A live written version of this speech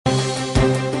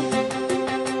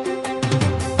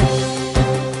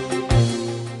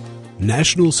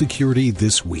National Security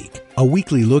This Week, a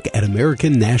weekly look at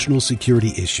American national security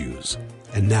issues.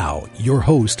 And now, your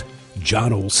host,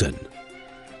 Jon Olson.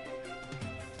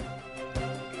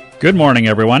 Good morning,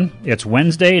 everyone. It's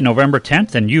Wednesday, November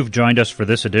 10th, and you've joined us for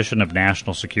this edition of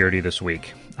National Security This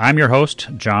Week. I'm your host,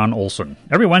 Jon Olson.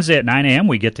 Every Wednesday at 9 a.m.,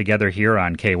 we get together here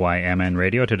on KYMN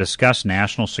Radio to discuss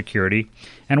national security,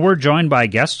 and we're joined by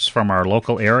guests from our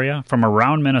local area, from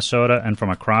around Minnesota, and from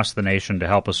across the nation to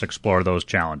help us explore those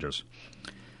challenges.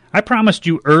 I promised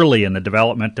you early in the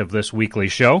development of this weekly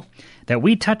show that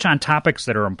we touch on topics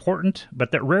that are important,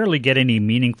 but that rarely get any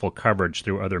meaningful coverage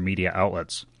through other media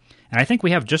outlets. And I think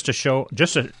we have just a show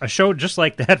just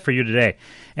like that for you today.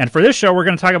 And for this show, we're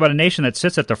going to talk about a nation that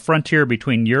sits at the frontier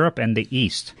between Europe and the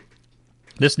East.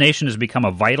 This nation has become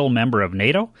a vital member of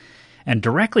NATO and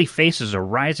directly faces a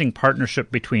rising partnership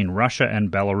between Russia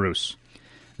and Belarus.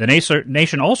 The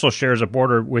nation also shares a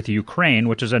border with Ukraine,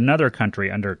 which is another country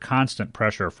under constant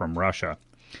pressure from Russia.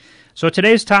 So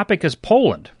today's topic is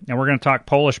Poland, and we're going to talk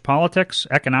Polish politics,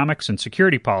 economics, and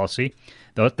security policy.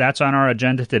 That's on our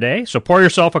agenda today. So pour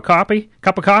yourself a cup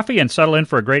of coffee, and settle in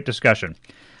for a great discussion.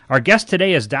 Our guest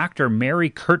today is Dr.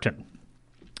 Mary Curtin.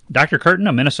 Dr. Curtin,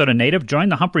 a Minnesota native,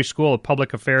 joined the Humphrey School of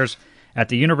Public Affairs at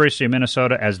the University of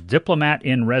Minnesota as diplomat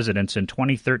in residence in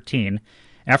 2013,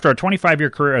 after a 25-year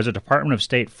career as a Department of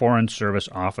State Foreign Service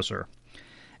officer.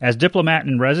 As diplomat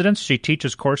in residence, she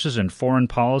teaches courses in foreign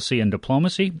policy and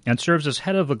diplomacy and serves as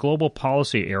head of the global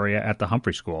policy area at the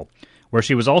Humphrey School, where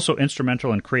she was also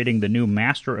instrumental in creating the new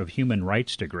Master of Human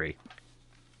Rights degree.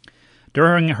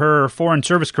 During her foreign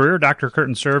service career, Dr.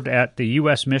 Curtin served at the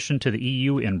U.S. mission to the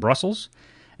EU in Brussels,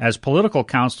 as political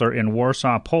counselor in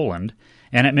Warsaw, Poland,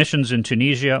 and at missions in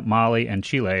Tunisia, Mali, and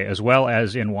Chile, as well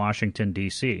as in Washington,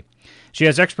 D.C. She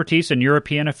has expertise in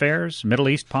European affairs, Middle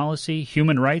East policy,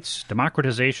 human rights,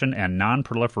 democratization, and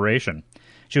non-proliferation.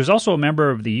 She was also a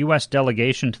member of the U.S.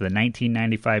 delegation to the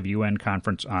 1995 UN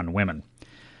Conference on Women.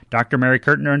 Dr. Mary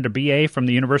Curtin earned a B.A. from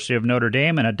the University of Notre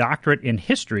Dame and a doctorate in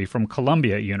history from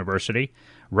Columbia University,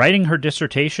 writing her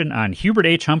dissertation on Hubert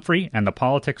H. Humphrey and the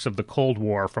politics of the Cold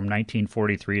War from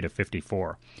 1943 to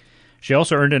 54. She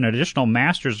also earned an additional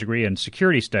master's degree in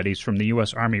security studies from the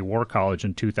U.S. Army War College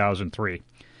in 2003.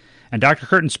 And Dr.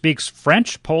 Curtin speaks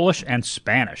French, Polish, and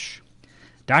Spanish.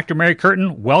 Dr. Mary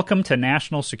Curtin, welcome to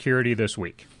National Security This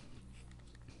Week.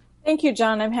 Thank you,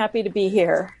 John. I'm happy to be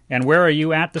here. And where are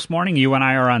you at this morning? You and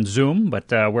I are on Zoom, but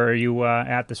where are you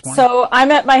at this morning? So I'm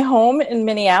at my home in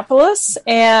Minneapolis,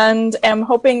 and am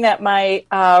hoping that my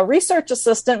research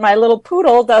assistant, my little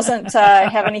poodle, doesn't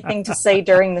have anything to say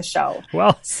during the show.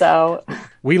 Well,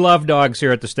 we love dogs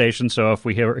here at the station, so if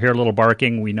we hear a little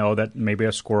barking, we know that maybe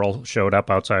a squirrel showed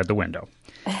up outside the window.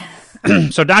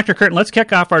 So, Dr. Curtin, let's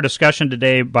kick off our discussion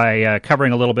today by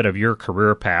covering a little bit of your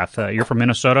career path. You're from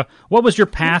Minnesota. What was your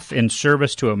path in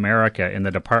service to America in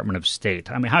the Department of State?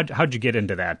 I mean, how'd you get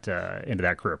into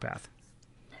that career path?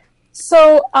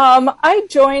 So, I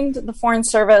joined the Foreign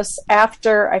Service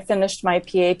after I finished my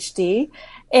PhD.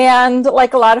 And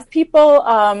like a lot of people,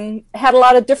 had a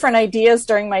lot of different ideas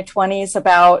during my 20s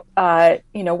about,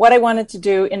 what I wanted to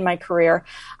do in my career.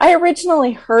 I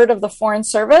originally heard of the Foreign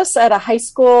Service at a high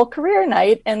school career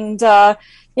night. And,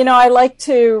 I like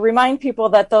to remind people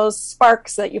that those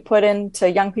sparks that you put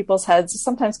into young people's heads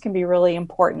sometimes can be really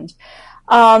important.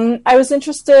 I was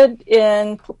interested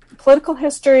in political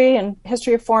history and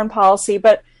history of foreign policy,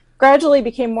 but gradually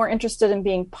became more interested in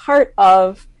being part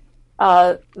of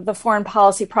the foreign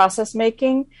policy process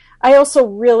making. I also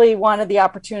really wanted the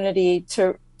opportunity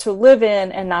to live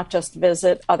in and not just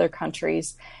visit other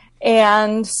countries.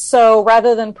 And so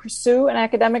rather than pursue an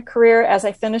academic career as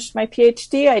I finished my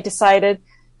PhD, I decided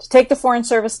to take the Foreign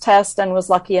Service test and was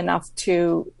lucky enough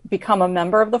to become a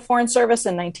member of the Foreign Service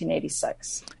in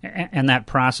 1986. And that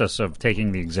process of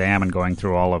taking the exam and going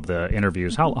through all of the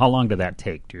interviews, how long did that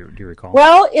take? Do you recall?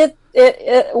 Well,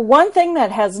 one thing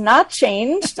that has not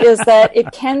changed is that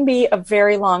it can be a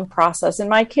very long process. In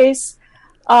my case,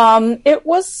 it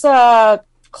was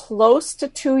close to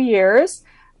 2 years,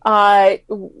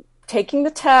 taking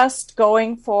the test,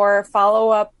 going for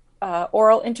follow-up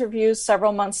oral interviews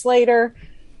several months later,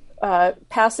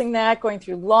 passing that, going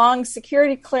through long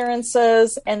security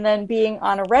clearances, and then being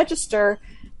on a register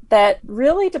that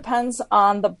really depends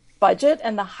on the budget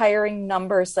and the hiring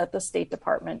numbers that the State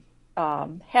Department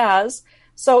has.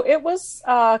 So it was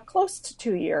close to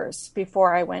 2 years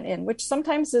before I went in, which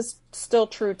sometimes is still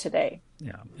true today.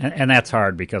 Yeah, and that's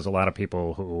hard because a lot of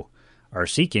people who are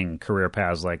seeking career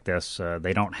paths like this,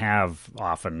 they don't have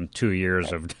often 2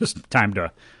 years of just time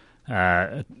to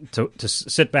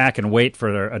sit back and wait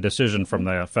for a decision from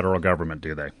the federal government,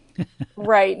 do they?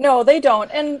 Right. No, they don't.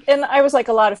 And I was like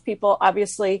a lot of people,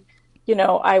 obviously,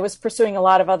 I was pursuing a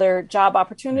lot of other job Yep.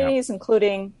 opportunities,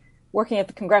 including working at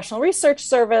the Congressional Research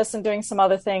Service and doing some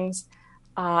other things,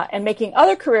 and making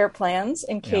other career plans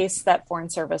in Yep. case that Foreign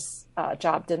Service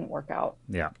job didn't work out.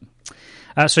 Yeah.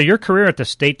 So your career at the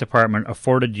State Department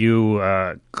afforded you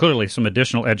clearly some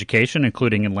additional education,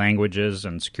 including in languages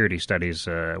and security studies,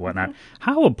 whatnot. Mm-hmm.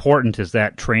 How important is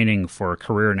that training for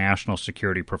career national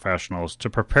security professionals to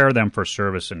prepare them for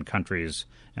service in countries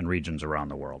and regions around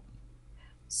the world?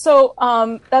 So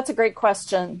that's a great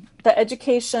question. The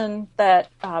education that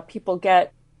people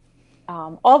get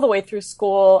all the way through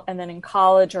school and then in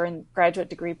college or in graduate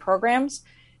degree programs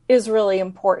is really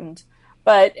important.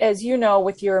 But as you know,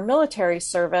 with your military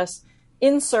service,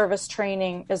 in-service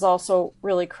training is also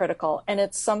really critical. And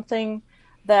it's something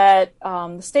that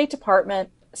the State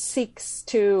Department seeks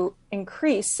to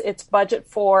increase its budget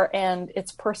for and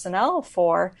its personnel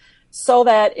for so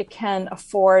that it can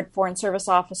afford Foreign Service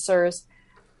officers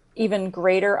even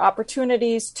greater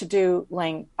opportunities to do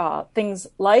things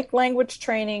like language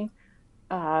training,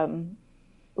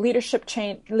 leadership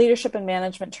and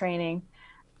management training,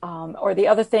 or the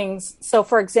other things. So,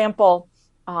 for example,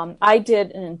 I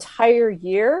did an entire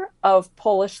year of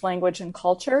Polish language and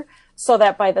culture so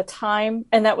that by the time,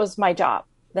 and that was my job,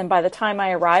 then by the time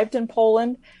I arrived in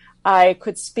Poland, I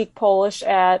could speak Polish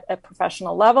at a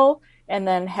professional level and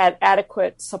then had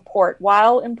adequate support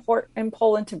while in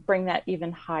Poland to bring that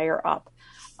even higher up.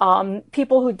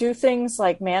 People who do things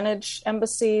like manage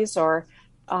embassies or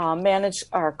manage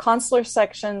our consular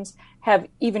sections have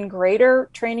even greater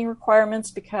training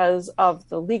requirements because of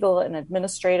the legal and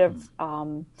administrative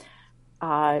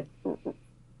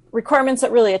requirements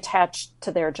that really attach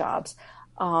to their jobs.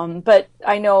 But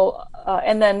I know,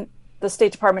 and then the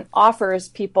State Department offers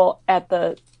people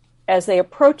as they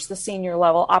approach the senior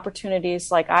level,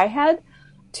 opportunities like I had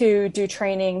to do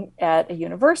training at a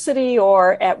university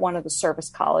or at one of the service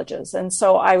colleges. And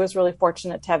so I was really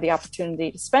fortunate to have the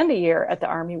opportunity to spend a year at the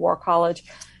Army War College,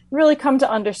 really come to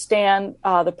understand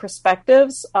the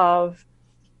perspectives of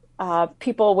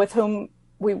people with whom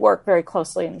we work very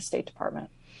closely in the State Department.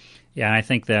 Yeah, and I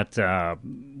think that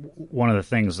one of the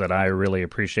things that I really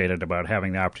appreciated about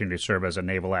having the opportunity to serve as a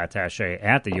naval attaché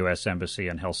at the U.S. Embassy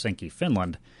in Helsinki,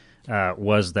 Finland,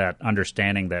 was that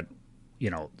understanding that,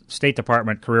 State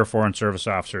Department, career Foreign Service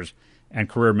officers, and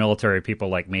career military people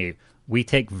like me, we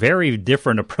take very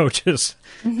different approaches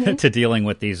to dealing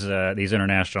with these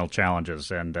international challenges,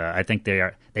 and I think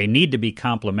they need to be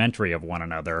complementary of one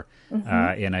another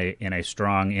in a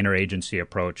strong interagency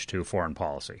approach to foreign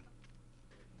policy.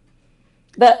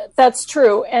 That's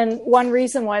true, and one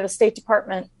reason why the State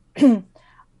Department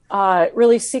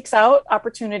really seeks out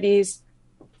opportunities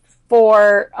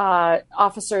for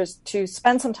officers to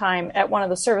spend some time at one of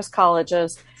the service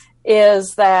colleges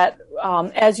is that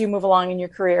as you move along in your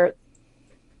career,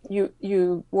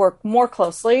 you work more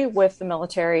closely with the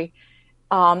military,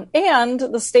 and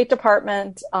the State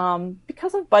Department,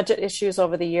 because of budget issues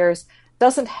over the years,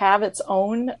 doesn't have its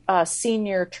own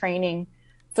senior training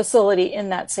facility in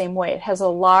that same way. It has a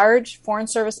large Foreign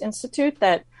Service Institute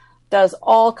that does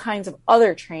all kinds of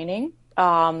other training,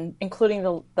 including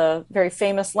the very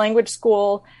famous language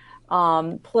school,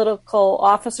 political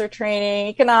officer training,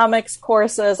 economics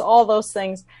courses, all those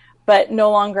things, but no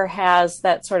longer has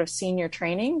that sort of senior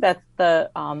training that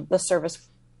the service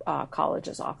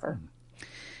colleges offer.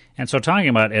 And so, talking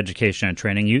about education and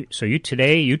training,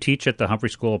 you teach at the Humphrey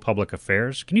School of Public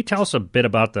Affairs. Can you tell us a bit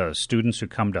about the students who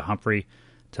come to Humphrey,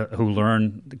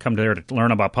 come there to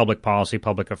learn about public policy,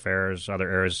 public affairs,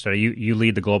 other areas? So you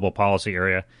lead the global policy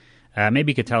area.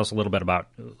 Maybe you could tell us a little bit about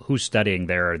who's studying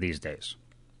there these days.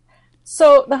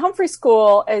 So the Humphrey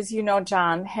School, as you know,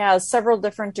 John, has several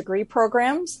different degree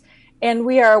programs, and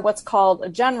we are what's called a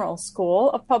general school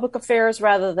of public affairs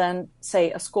rather than,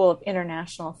 say, a school of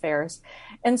international affairs.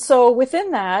 And so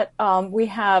within that, we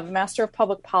have Master of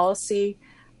Public Policy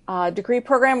degree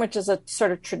program, which is a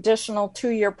sort of traditional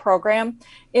 2-year program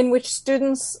in which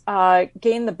students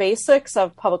gain the basics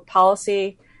of public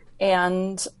policy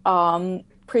and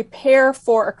prepare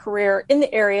for a career in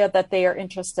the area that they are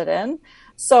interested in.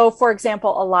 So, for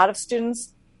example, a lot of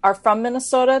students are from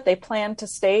Minnesota. They plan to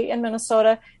stay in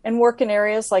Minnesota and work in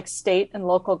areas like state and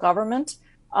local government.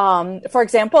 For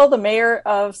example, the mayor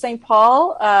of St.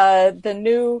 Paul, the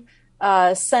new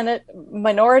Senate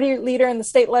minority leader in the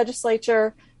state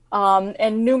legislature,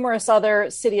 and numerous other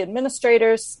city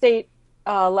administrators, state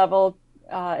level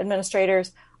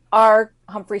administrators are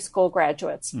Humphrey School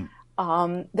graduates.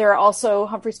 There are also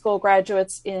Humphrey School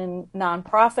graduates in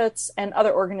nonprofits and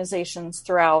other organizations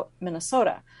throughout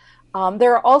Minnesota.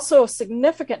 There are also a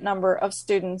significant number of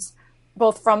students,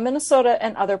 both from Minnesota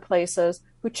and other places,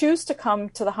 who choose to come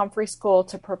to the Humphrey School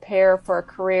to prepare for a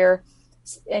career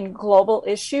in global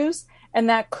issues. And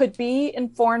that could be in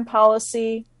foreign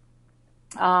policy,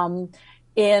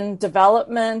 in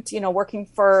development, working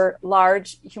for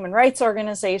large human rights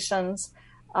organizations,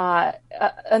 a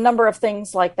number of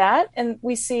things like that. And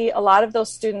we see a lot of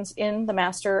those students in the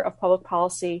Master of Public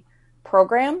Policy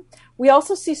program. We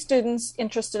also see students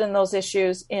interested in those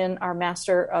issues in our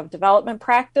Master of Development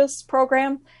Practice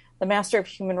program, the Master of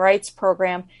Human Rights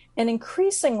program, and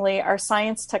increasingly our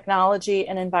Science, Technology,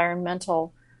 and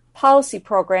Environmental Policy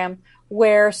program,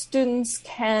 where students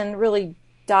can really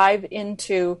dive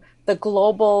into the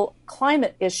global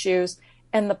climate issues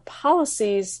and the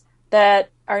policies that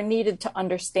are needed to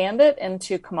understand it and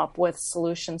to come up with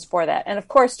solutions for that. And of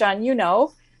course, John,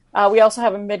 we also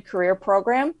have a mid-career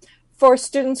program for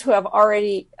students who have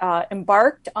already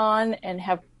embarked on and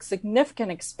have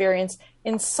significant experience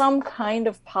in some kind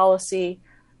of policy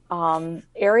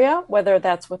area, whether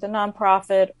that's with a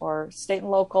nonprofit or state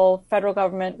and local, federal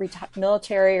government,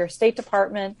 military, or State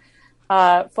Department,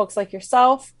 folks like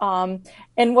yourself.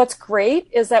 And what's great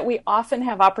is that we often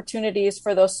have opportunities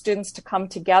for those students to come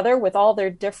together with all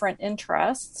their different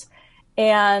interests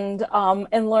and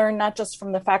learn not just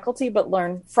from the faculty, but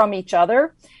learn from each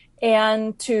other,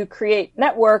 and to create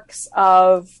networks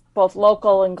of both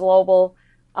local and global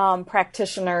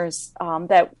practitioners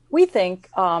that we think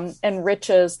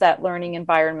enriches that learning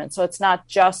environment. So it's not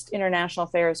just international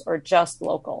affairs or just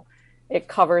local. It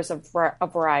covers a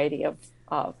variety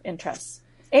of interests.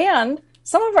 And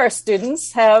some of our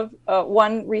students have,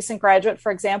 one recent graduate,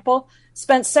 for example,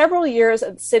 spent several years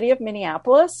at the city of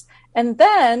Minneapolis and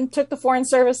then took the Foreign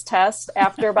Service test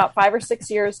after about 5 or 6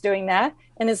 years doing that,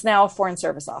 and is now a Foreign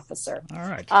Service officer. All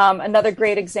right. Another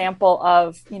great example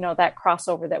of, that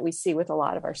crossover that we see with a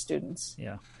lot of our students.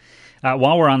 Yeah.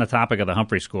 While we're on the topic of the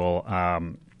Humphrey School,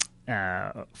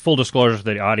 full disclosure to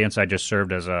the audience, I just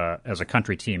served as a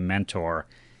country team mentor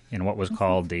in what was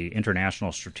called the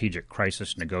International Strategic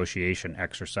Crisis Negotiation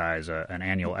Exercise, an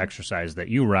annual exercise that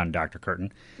you run, Dr.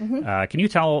 Curtin. Can you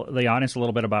tell the audience a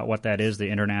little bit about what that is, the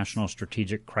International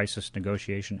Strategic Crisis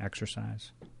Negotiation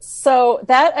Exercise? So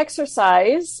that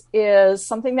exercise is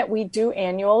something that we do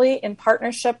annually in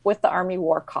partnership with the Army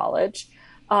War College,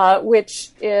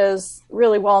 which is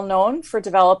really well known for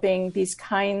developing these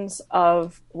kinds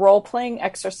of role-playing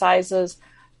exercises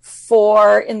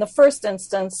for, in the first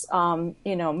instance,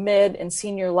 mid and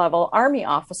senior level Army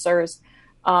officers,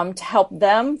 to help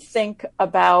them think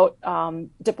about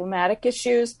diplomatic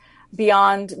issues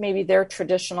beyond maybe their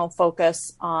traditional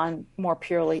focus on more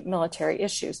purely military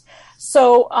issues.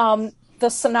 So the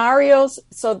scenarios,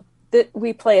 so that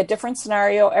we play a different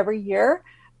scenario every year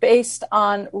based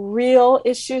on real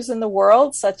issues in the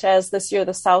world, such as this year,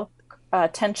 the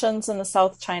tensions in the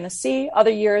South China Sea. Other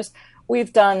years,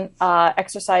 we've done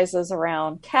exercises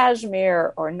around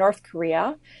Kashmir or North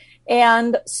Korea.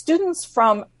 And students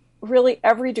from really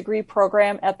every degree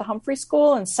program at the Humphrey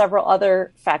School and several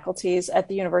other faculties at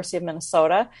the University of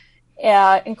Minnesota,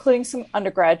 including some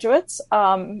undergraduates,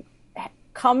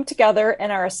 come together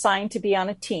and are assigned to be on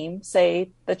a team, say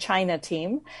the China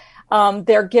team.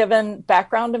 They're given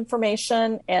background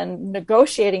information and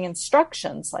negotiating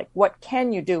instructions, like what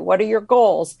can you do? What are your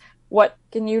goals? What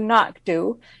can you not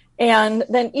do? And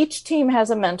then each team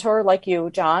has a mentor like you,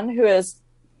 John, who is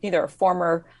either a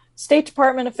former State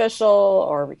Department official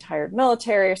or retired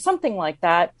military or something like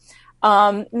that.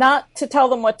 Not to tell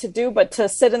them what to do, but to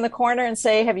sit in the corner and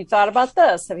say, have you thought about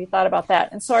this? Have you thought about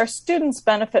that? And so our students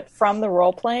benefit from the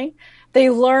role playing. They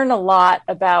learn a lot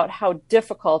about how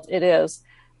difficult it is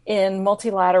in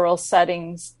multilateral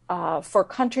settings for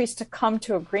countries to come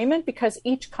to agreement, because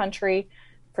each country,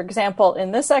 for example,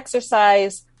 in this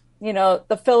exercise,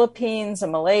 the Philippines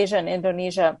and Malaysia and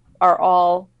Indonesia are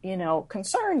all,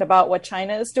 concerned about what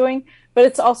China is doing, but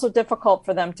it's also difficult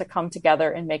for them to come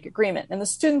together and make agreement. And the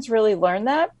students really learn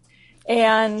that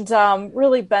and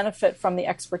really benefit from the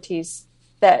expertise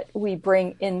that we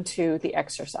bring into the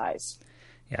exercise.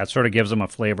 Yeah, it sort of gives them a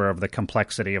flavor of the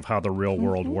complexity of how the real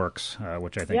world works,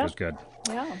 which I think is good.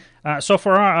 Yeah. So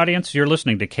for our audience, you're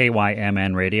listening to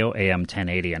KYMN Radio, AM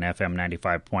 1080 and FM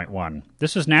 95.1.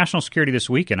 This is National Security This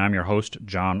Week, and I'm your host,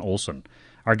 Jon Olson.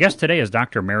 Our guest today is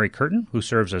Dr. Mary Curtin, who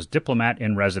serves as diplomat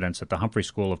in residence at the Humphrey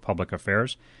School of Public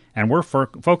Affairs, and we're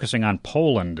focusing on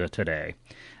Poland today.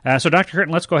 So Dr.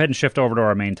 Curtin, let's go ahead and shift over to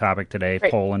our main topic today,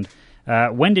 Great. Poland.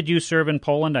 When did you serve in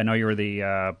Poland? I know you were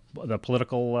the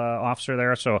political officer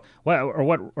there. So,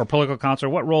 or political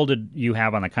counselor. What role did you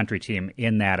have on the country team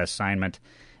in that assignment?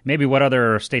 Maybe what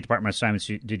other State Department assignments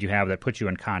did you have that put you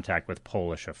in contact with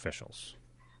Polish officials?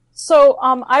 So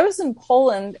I was in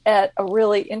Poland at a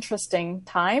really interesting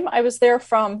time. I was there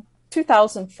from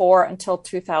 2004 until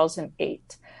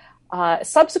 2008.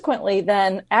 Subsequently,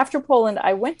 then, after Poland,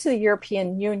 I went to the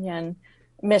European Union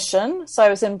mission. So I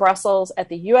was in Brussels at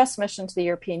the U.S. mission to the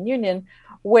European Union,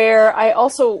 where I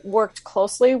also worked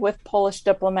closely with Polish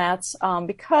diplomats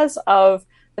because of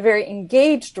the very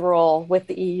engaged role with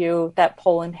the EU that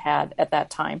Poland had at that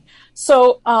time.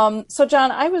 So,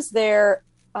 John, I was there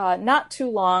not too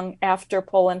long after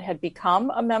Poland had become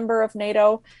a member of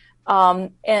NATO.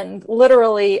 And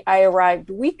literally, I arrived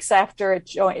weeks after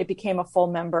it became a full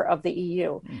member of the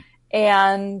EU.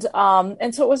 And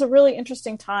so it was a really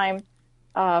interesting time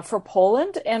for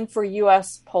Poland and for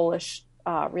U.S.-Polish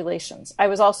relations. I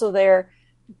was also there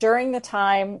during the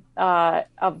time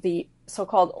of the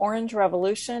so-called Orange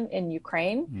Revolution in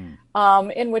Ukraine,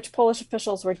 in which Polish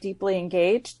officials were deeply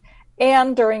engaged,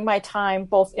 and during my time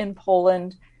both in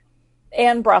Poland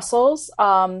and Brussels,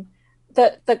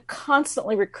 the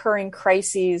constantly recurring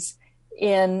crises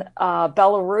in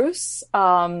Belarus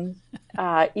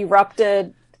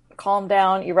erupted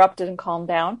and calmed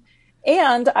down.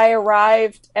 And I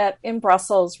arrived in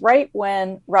Brussels right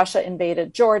when Russia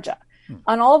invaded Georgia.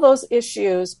 On all those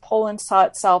issues, Poland saw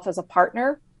itself as a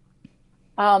partner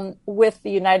with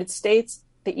the United States,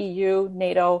 the EU,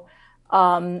 NATO,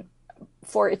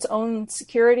 for its own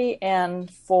security and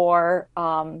for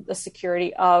the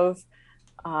security of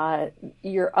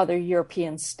your other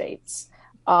European states.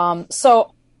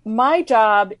 So my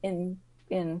job in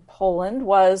Poland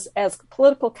was as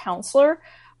political counselor.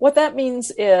 What that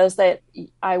means is that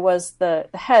I was the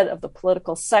head of the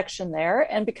political section there.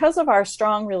 And because of our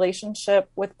strong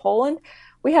relationship with Poland,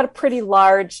 we had a pretty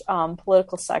large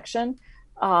political section.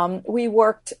 We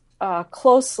worked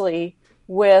closely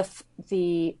with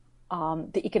the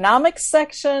economics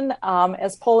section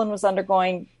as Poland was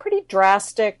undergoing pretty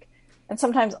drastic and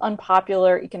sometimes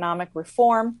unpopular economic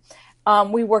reform.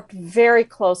 We worked very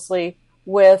closely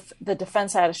with the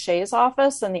Defense Attaché's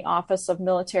office and the Office of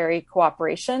Military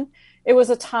Cooperation. It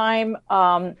was a time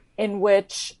in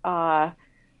which the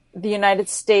United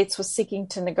States was seeking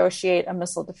to negotiate a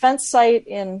missile defense site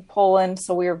in Poland,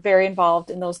 so we were very involved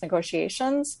in those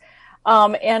negotiations,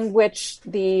 and which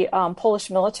the Polish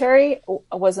military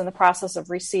was in the process of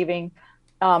receiving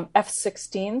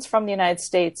F-16s from the United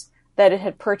States that it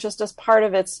had purchased as part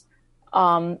of its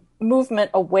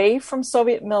movement away from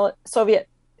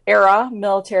Soviet-era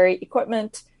military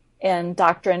equipment and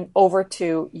doctrine over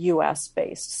to U.S.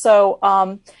 based. So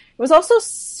it was also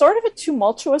sort of a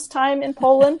tumultuous time in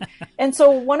Poland. And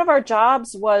so one of our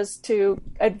jobs was to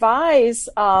advise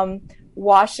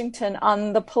Washington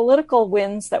on the political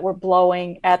winds that were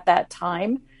blowing at that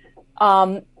time.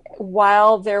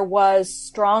 While there was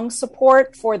strong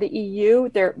support for the EU,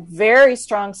 there very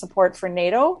strong support for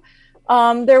NATO,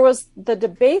 there was the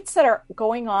debates that are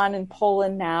going on in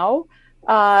Poland now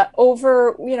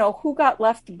over, who got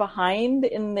left behind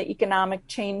in the economic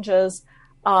changes,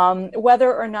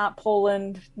 whether or not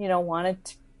Poland, wanted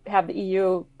to have the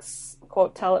EU,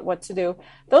 quote, tell it what to do.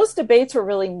 Those debates were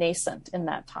really nascent in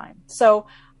that time. So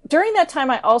during that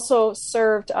time, I also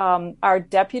served our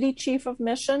deputy chief of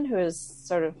mission, who is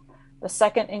sort of the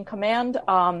second in command,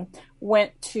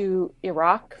 went to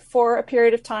Iraq for a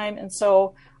period of time. And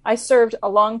so I served a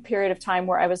long period of time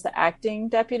where I was the acting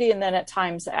deputy and then at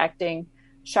times the acting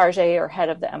charge or head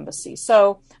of the embassy.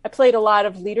 So I played a lot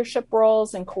of leadership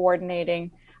roles in coordinating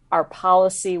our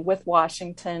policy with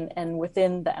Washington and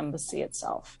within the embassy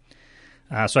itself.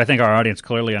 So I think our audience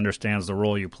clearly understands the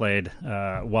role you played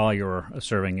while you were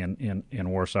serving in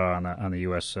Warsaw on the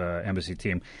U.S. Embassy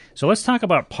team. So let's talk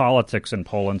about politics in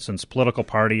Poland, since political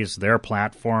parties, their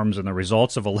platforms, and the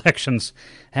results of elections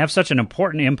have such an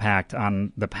important impact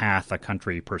on the path a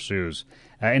country pursues.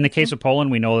 In the case of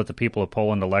Poland, we know that the people of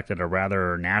Poland elected a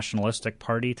rather nationalistic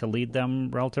party to lead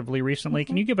them relatively recently.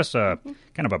 Can you give us a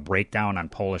kind of a breakdown on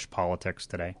Polish politics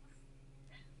today?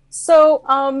 So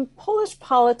Polish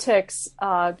politics,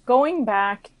 going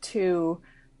back to,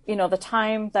 the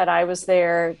time that I was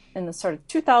there in the sort of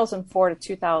 2004 to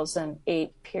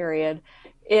 2008 period,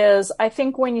 is I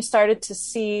think when you started to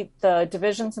see the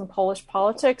divisions in Polish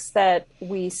politics that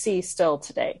we see still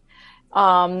today,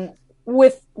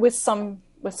 with some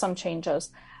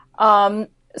changes.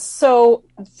 So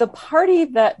the party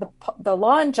the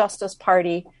Law and Justice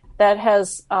Party that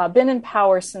has been in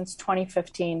power since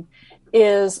 2015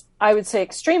 is, I would say,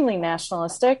 extremely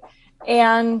nationalistic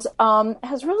and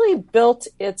has really built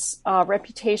its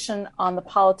reputation on the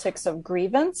politics of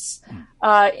grievance,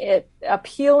 it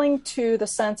appealing to the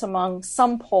sense among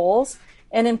some Poles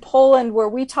And in Poland, where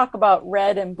we talk about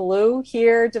red and blue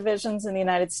here, divisions in the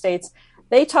United States,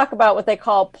 they talk about what they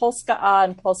call Polska A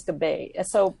and Polska B.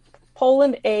 So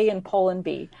Poland A and Poland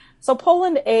B. So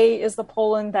Poland A is the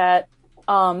Poland that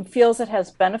feels it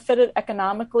has benefited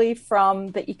economically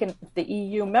from the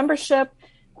EU membership.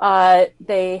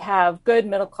 They have good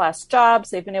middle-class jobs.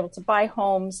 They've been able to buy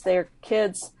homes. Their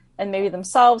kids and maybe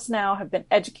themselves now have been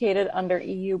educated under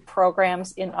EU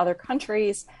programs in other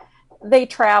countries. They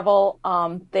travel.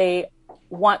 They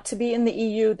want to be in the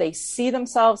EU. They see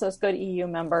themselves as good EU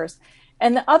members.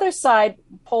 And the other side,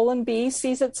 Poland B,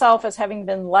 sees itself as having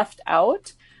been left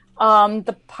out.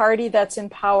 The party that's in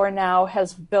power now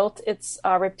has built its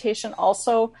reputation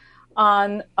also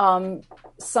on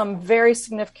some very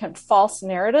significant false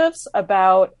narratives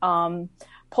about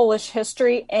Polish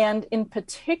history, and in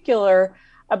particular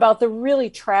about the really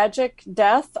tragic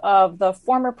death of the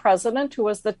former president, who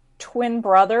was the twin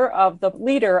brother of the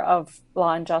leader of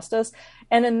Law and Justice,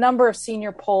 and a number of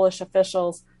senior Polish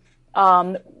officials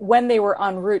when they were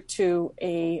en route to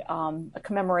a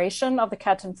commemoration of the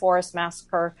Curtin forest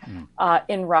massacre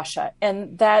in Russia.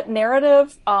 And that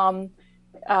narrative,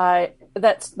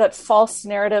 that false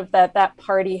narrative that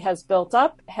party has built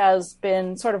up, has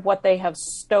been sort of what they have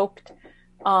stoked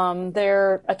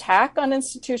their attack on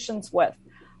institutions with.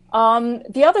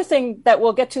 The other thing that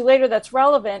we'll get to later that's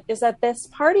relevant is that this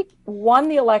party won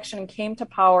the election and came to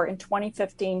power in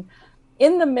 2015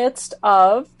 in the midst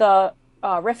of the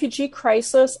refugee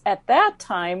crisis at that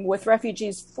time, with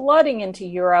refugees flooding into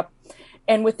Europe,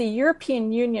 and with the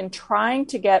European Union trying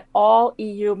to get all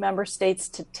EU member states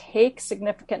to take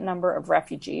significant number of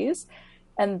refugees.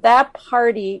 And that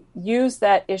party used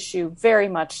that issue very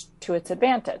much to its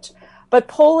advantage. But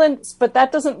that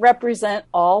doesn't represent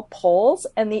all Poles.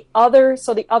 And the other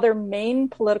main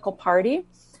political party,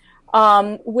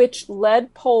 which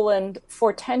led Poland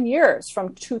for 10 years,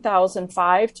 from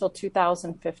 2005 till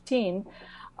 2015,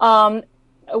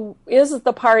 is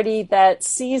the party that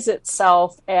sees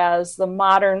itself as the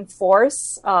modern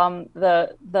force,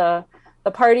 the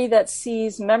party that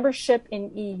sees membership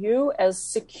in EU as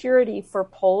security for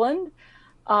Poland,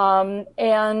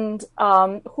 and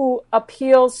who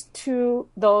appeals to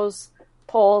those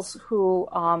Poles who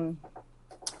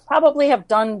probably have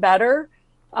done better.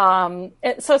 So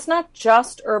it's not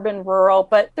just urban-rural,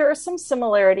 but there are some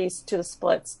similarities to the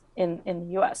splits in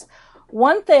the U.S.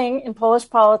 One thing in Polish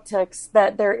politics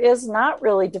that there is not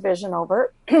really division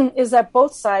over is that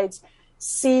both sides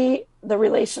see the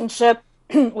relationship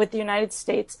with the United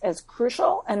States as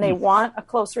crucial, and they want a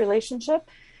close relationship.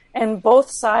 And both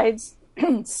sides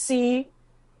see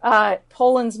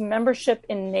Poland's membership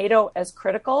in NATO as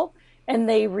critical, and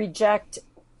they reject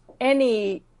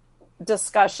any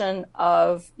discussion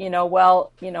of,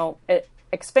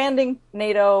 expanding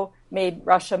NATO made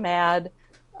Russia mad,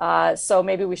 so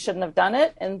maybe we shouldn't have done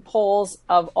it. And Poles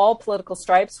of all political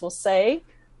stripes will say,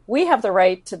 we have the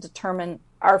right to determine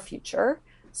our future.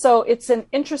 So it's an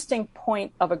interesting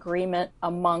point of agreement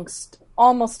amongst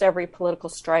almost every political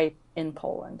stripe in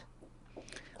Poland.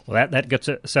 Well,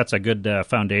 that sets a good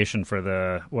foundation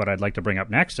for what I'd like to bring up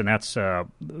next, and that's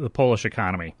the Polish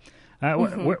economy.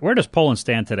 Where does Poland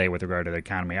stand today with regard to the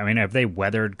economy? I mean, have they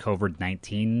weathered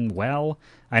COVID-19 well?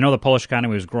 I know the Polish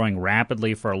economy was growing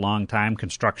rapidly for a long time.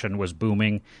 Construction was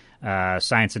booming.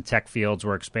 Science and tech fields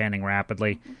were expanding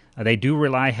rapidly. They do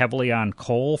rely heavily on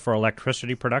coal for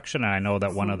electricity production. And I know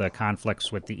that one of the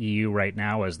conflicts with the EU right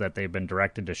now is that they've been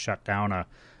directed to shut down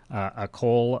a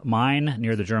coal mine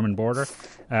near the German border.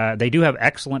 They do have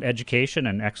excellent education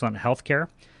and excellent health care.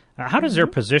 How does their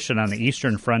position on the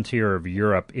eastern frontier of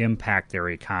Europe impact their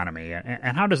economy?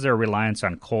 And how does their reliance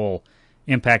on coal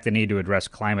impact the need to address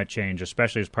climate change,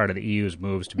 especially as part of the EU's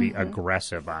moves to be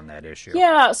aggressive on that issue?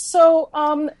 Yeah, so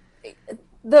a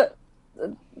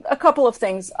couple of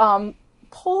things.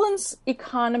 Poland's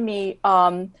economy,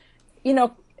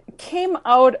 came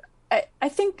out. I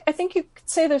think you could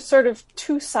say there's sort of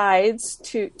two sides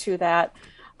to that.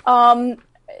 And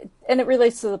it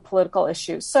relates to the political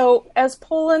issue. So as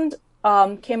Poland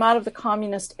came out of the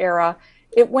communist era,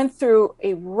 it went through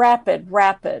a rapid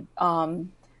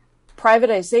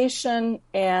privatization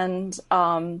and,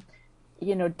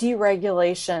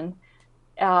 deregulation.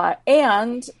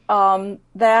 And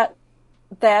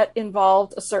that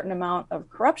involved a certain amount of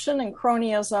corruption and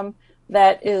cronyism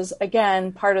that is,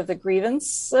 again, part of the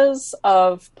grievances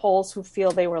of Poles who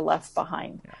feel they were left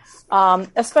behind. Yes.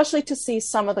 Especially to see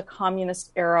some of the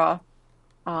communist era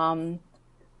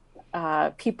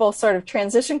people sort of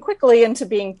transition quickly into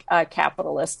being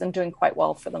capitalist and doing quite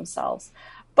well for themselves.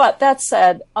 But that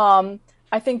said, I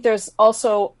think there's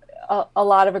also a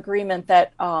lot of agreement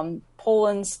that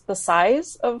the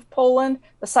size of Poland,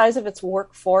 the size of its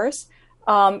workforce.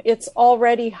 Its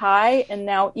already high and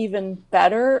now even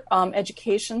better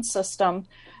education system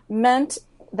meant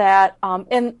that,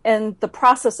 and the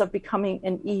process of becoming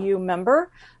an EU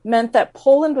member meant that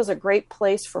Poland was a great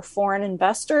place for foreign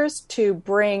investors to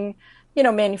bring,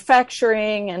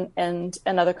 manufacturing and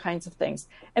other kinds of things.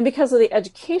 And because of the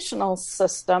educational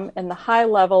system and the high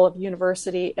level of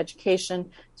university education,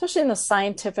 especially in the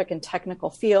scientific and technical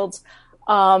fields,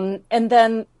 and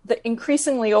then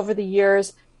increasingly over the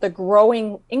years, the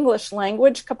growing English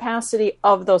language capacity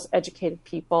of those educated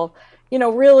people,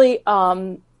 really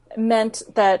meant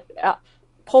that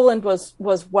Poland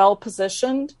was well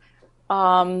positioned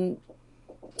to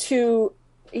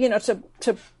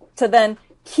then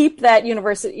keep that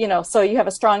university, so you have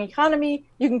a strong economy,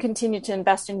 you can continue to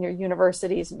invest in your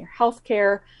universities and your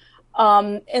healthcare.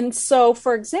 And so,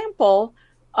 for example,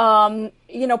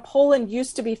 Poland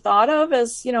used to be thought of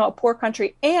as, a poor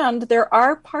country, and there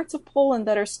are parts of Poland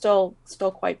that are still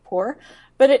quite poor,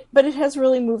 but it has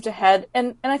really moved ahead.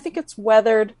 And I think it's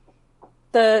weathered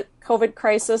the COVID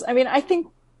crisis. I mean, I think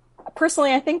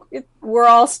we're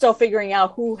all still figuring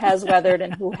out who has weathered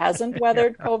and who hasn't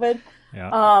weathered COVID.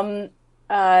 Yeah.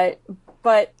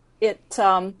 But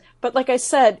like I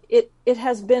said, it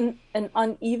has been an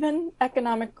uneven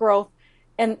economic growth,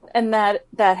 and that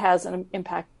has an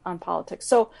impact on politics.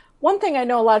 So one thing I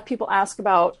know a lot of people ask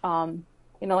about,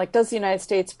 does the United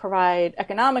States provide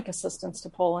economic assistance to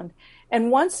Poland?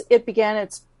 And once it began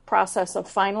its process of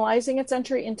finalizing its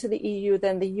entry into the EU,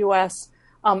 then the U.S.,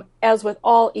 as with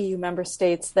all EU member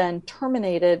states, then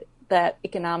terminated that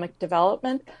economic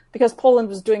development because Poland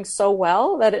was doing so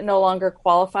well that it no longer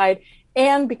qualified,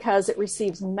 and because it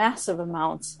receives massive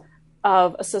amounts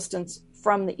of assistance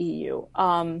from the EU,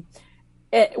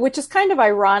 which is kind of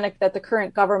ironic that the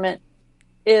current government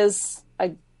is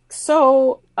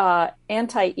so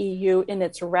anti-EU in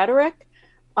its rhetoric.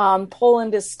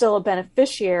 Poland is still a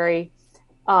beneficiary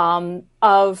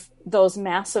of those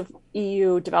massive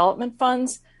EU development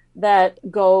funds that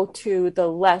go to the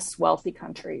less wealthy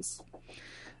countries.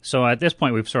 So at this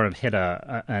point, we've sort of hit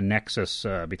a nexus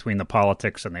between the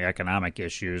politics and the economic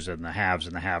issues and the haves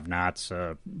and the have-nots,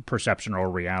 perception or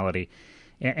reality.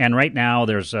 And right now,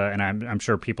 there's, and I'm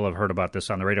sure people have heard about this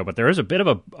on the radio, but there is a bit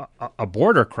of a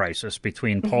border crisis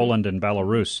between Poland and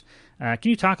Belarus. Can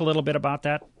you talk a little bit about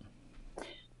that?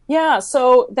 Yeah,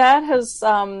 so that has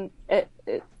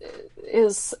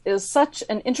is such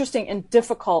an interesting and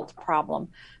difficult problem.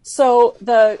 So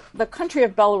the country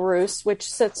of Belarus, which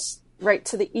sits right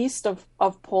to the east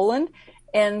of Poland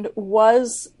and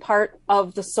was part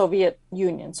of the Soviet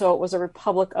Union, so it was a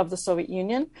republic of the Soviet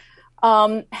Union,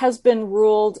 has been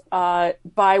ruled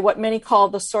by what many call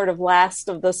the sort of last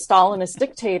of the Stalinist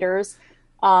dictators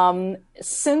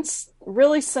since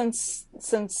Belarus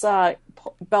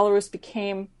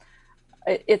became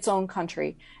its own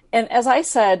country. And as I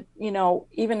said,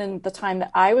 even in the time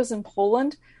that I was in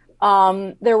Poland,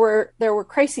 there were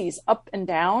crises up and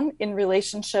down in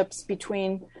relationships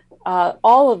between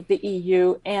all of the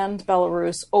EU and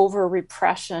Belarus over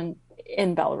repression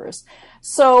in Belarus.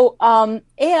 So,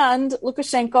 and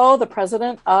Lukashenko, the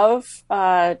president of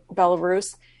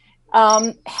Belarus,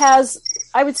 has,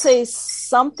 I would say,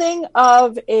 something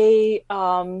of a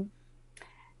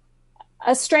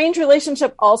strange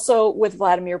relationship also with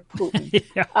Vladimir Putin.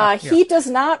 He does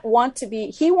not want to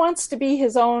be, he wants to be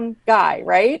his own guy,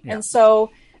 right? Yeah. And so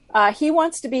he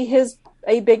wants to be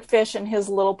a big fish in his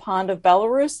little pond of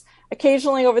Belarus.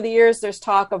 Occasionally over the years, there's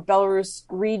talk of Belarus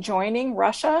rejoining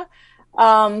Russia,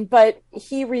 but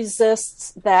he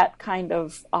resists that kind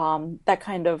of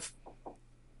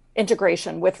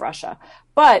integration with Russia.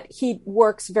 But he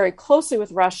works very closely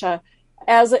with Russia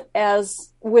as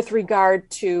with regard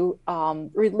to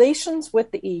relations with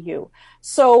the EU.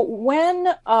 So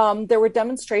when there were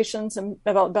demonstrations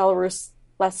about Belarus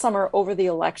last summer over the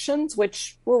elections,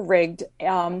 which were rigged,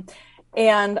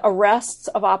 and arrests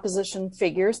of opposition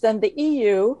figures, then the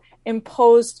EU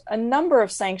imposed a number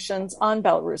of sanctions on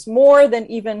Belarus, more than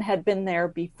even had been there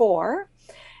before.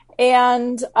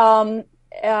 And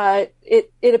it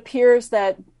appears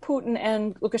that Putin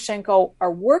and Lukashenko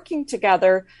are working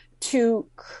together to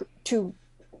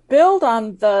build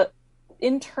on the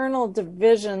internal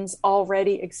divisions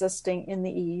already existing in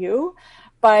the EU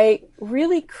by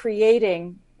really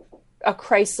creating a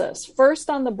crisis, first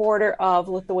on the border of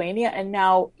Lithuania and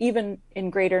now even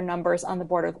in greater numbers on the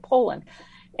border of Poland.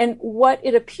 And what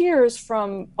it appears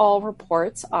from all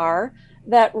reports are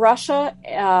that Russia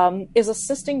is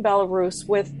assisting Belarus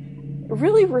with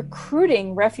really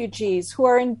recruiting refugees who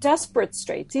are in desperate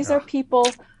straits. These are people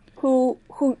who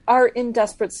are in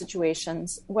desperate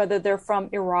situations, whether they're from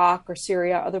Iraq or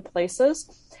Syria, other places,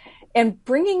 and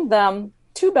bringing them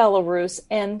to Belarus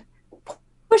and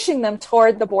pushing them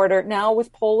toward the border, now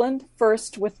with Poland,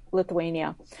 first with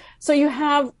Lithuania. So you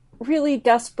have really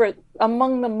desperate,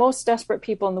 among the most desperate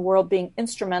people in the world, being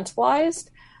instrumentalized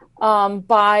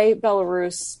by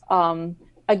Belarus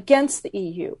against the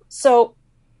EU. So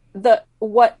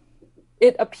what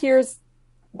it appears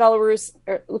Belarus,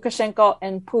 Lukashenko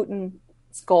and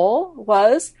Putin's goal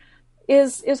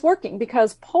is working,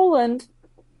 because Poland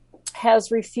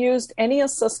has refused any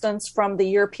assistance from the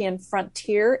European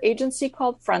frontier agency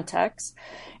called Frontex.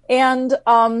 And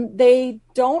they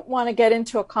don't want to get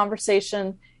into a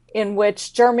conversation in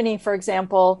which Germany, for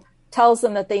example, tells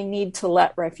them that they need to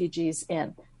let refugees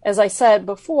in. As I said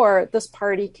before, this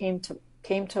party came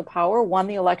to power, won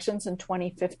the elections in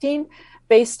 2015,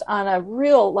 based on a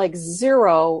real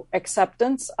zero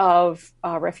acceptance of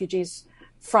refugees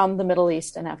from the Middle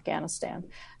East and Afghanistan.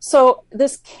 So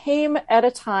this came at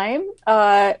a time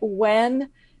when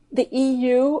the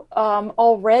EU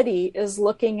already is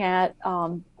looking at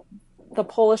the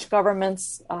Polish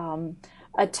government's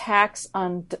attacks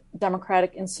on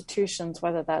democratic institutions,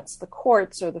 whether that's the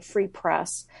courts or the free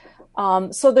press.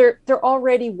 So there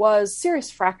already was serious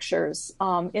fractures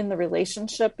in the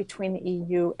relationship between the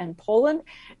EU and Poland.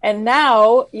 And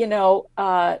now,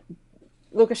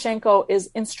 Lukashenko is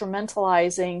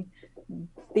instrumentalizing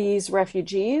these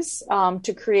refugees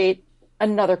to create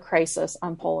another crisis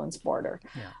on Poland's border.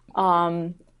 Yeah.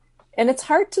 And it's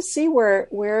hard to see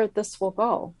where this will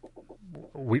go.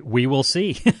 We will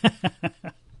see.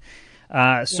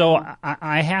 So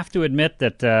I have to admit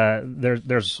that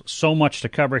there's so much to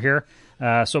cover here.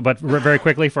 But very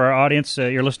quickly for our audience,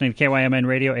 you're listening to KYMN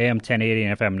Radio, AM 1080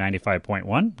 and FM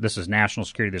 95.1. This is National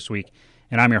Security This Week,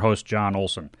 and I'm your host, Jon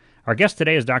Olson. Our guest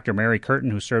today is Dr. Mary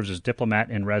Curtin, who serves as diplomat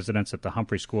in residence at the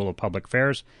Humphrey School of Public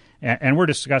Affairs, and we're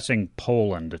discussing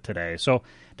Poland today. So,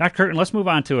 Dr. Curtin, let's move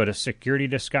on to a security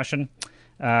discussion.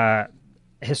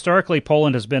 Historically,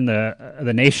 Poland has been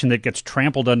the nation that gets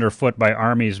trampled underfoot by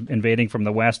armies invading from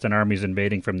the west and armies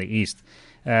invading from the east.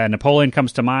 Napoleon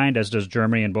comes to mind, as does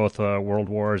Germany in both World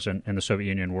Wars and the Soviet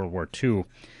Union in World War II.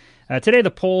 Today,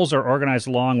 the Poles are organized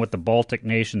along with the Baltic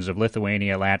nations of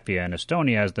Lithuania, Latvia, and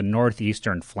Estonia as the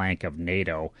northeastern flank of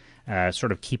NATO,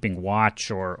 sort of keeping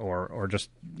watch or just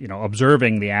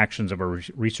observing the actions of a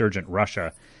resurgent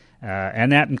Russia.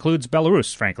 And that includes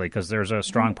Belarus, frankly, because there's a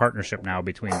strong partnership now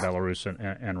between Belarus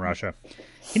and Russia.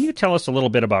 Can you tell us a little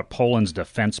bit about Poland's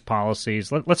defense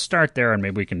policies? Let's start there, and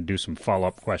maybe we can do some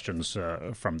follow-up questions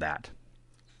from that.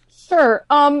 Sure.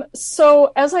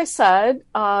 So, as I said,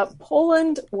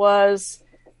 Poland was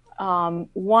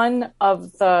one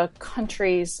of the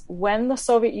countries when the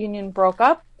Soviet Union broke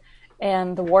up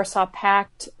and the Warsaw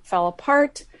Pact fell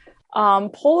apart.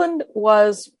 Poland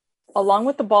was, along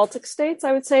with the Baltic states,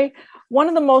 I would say, one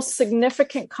of the most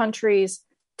significant countries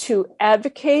to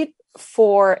advocate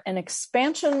for an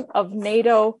expansion of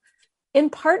NATO in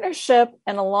partnership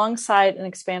and alongside an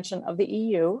expansion of the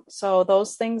EU. So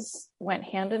those things went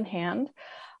hand in hand,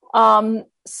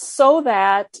 so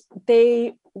that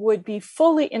they would be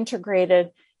fully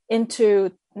integrated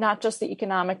into not just the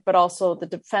economic, but also the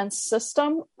defense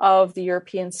system of the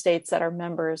European states that are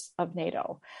members of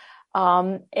NATO.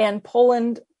 And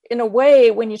Poland, in a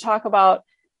way, when you talk about,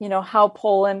 how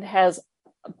Poland has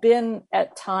been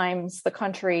at times the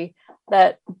country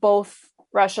that both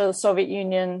Russia, the Soviet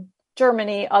Union,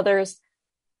 Germany, others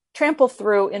trample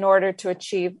through in order to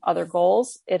achieve other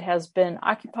goals. It has been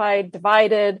occupied,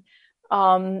 divided,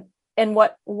 and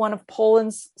what one of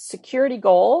Poland's security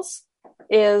goals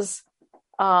is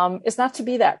not to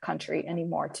be that country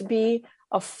anymore, to be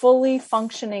a fully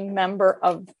functioning member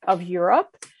of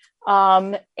Europe.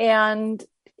 And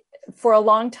for a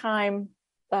long time,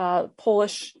 there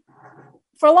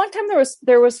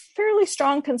was fairly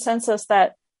strong consensus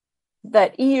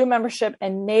that EU membership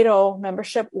and NATO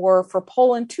membership were, for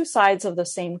Poland, two sides of the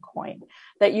same coin,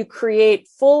 that you create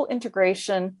full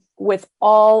integration with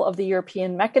all of the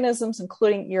European mechanisms,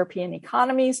 including European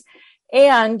economies,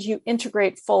 and you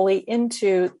integrate fully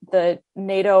into the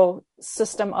NATO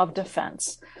system of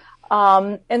defense.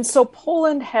 And so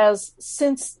Poland has,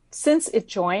 since it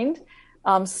joined,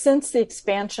 since the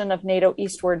expansion of NATO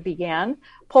eastward began,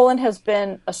 Poland has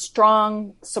been a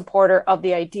strong supporter of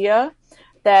the idea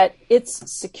that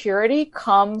its security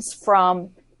comes from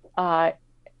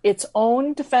its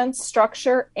own defense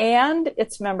structure and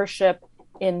its membership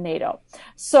in NATO.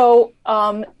 So,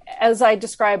 as I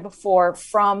described before,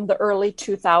 from the early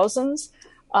 2000s,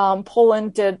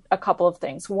 Poland did a couple of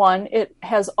things. One, it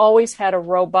has always had a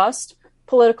robust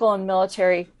political and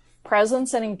military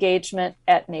presence and engagement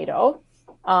at NATO.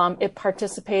 It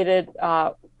participated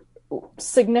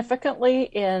significantly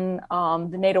in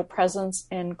the NATO presence,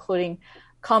 including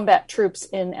combat troops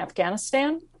in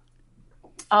Afghanistan.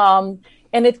 And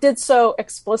it did so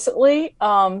explicitly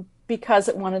because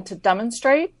it wanted to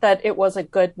demonstrate that it was a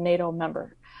good NATO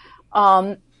member.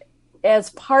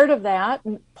 As part of that,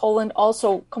 Poland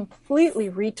also completely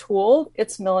retooled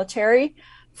its military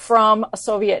from a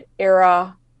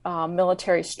Soviet-era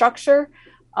military structure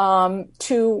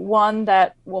to one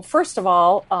that, well, first of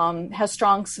all, has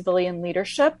strong civilian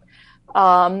leadership,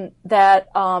 that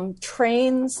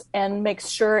trains and makes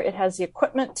sure it has the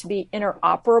equipment to be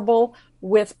interoperable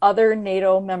with other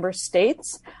NATO member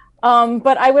states.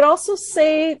 But I would also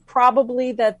say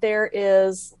probably that there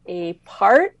is a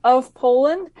part of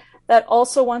Poland that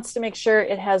also wants to make sure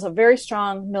it has a very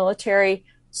strong military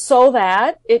so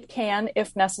that it can,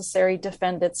 if necessary,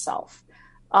 defend itself,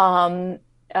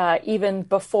 even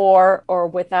before or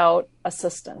without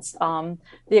assistance. The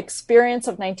experience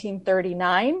of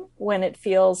 1939, when it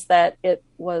feels that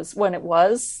when it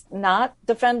was not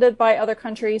defended by other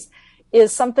countries,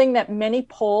 is something that many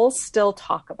Poles still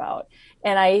talk about.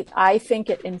 And I think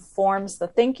it informs the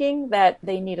thinking that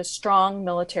they need a strong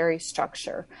military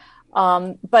structure.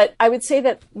 But I would say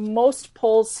that most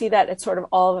Poles see that it's sort of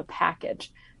all of a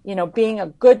package. You know, being a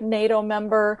good NATO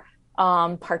member,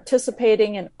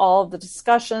 participating in all of the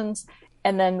discussions,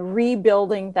 and then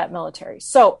rebuilding that military.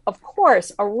 So, of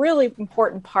course, a really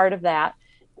important part of that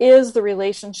is the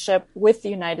relationship with the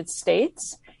United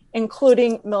States,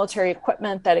 including military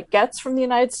equipment that it gets from the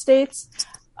United States,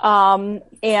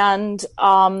 and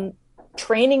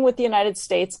training with the United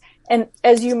States. And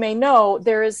as you may know,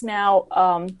 there is now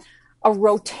a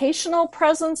rotational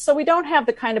presence. So we don't have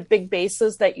the kind of big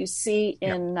bases that you see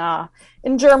in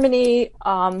Germany,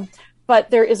 but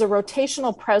there is a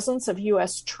rotational presence of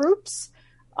U.S. troops.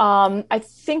 I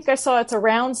think I saw it's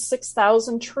around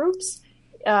 6,000 troops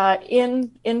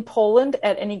in Poland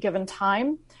at any given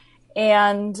time.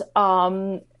 And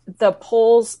the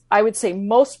Poles, I would say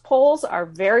most Poles are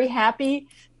very happy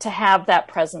to have that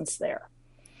presence there.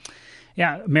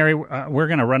 Yeah, Mary, we're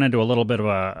going to run into a little bit of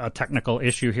a technical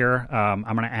issue here. I'm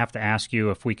going to have to ask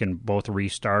you if we can both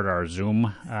restart our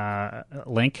Zoom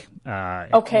link.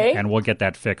 Okay. And we'll get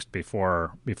that fixed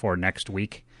before next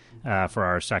week for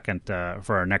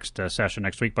our next session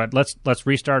next week. But let's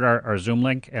restart our Zoom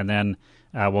link, and then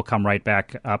we'll come right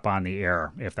back up on the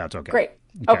air if that's okay. Great.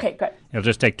 Okay, good. It'll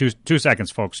just take two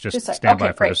seconds, folks. Just stand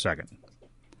by for a second.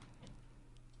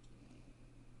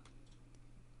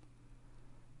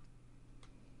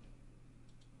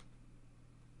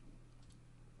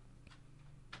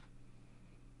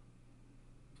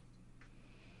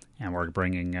 And we're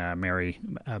bringing Mary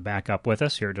back up with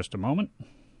us here in just a moment.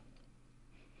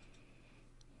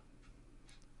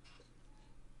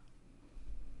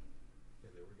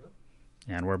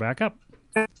 And we're back up.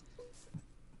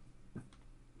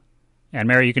 And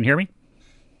Mary, you can hear me?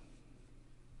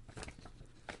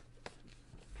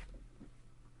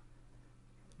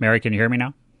 Mary, can you hear me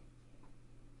now?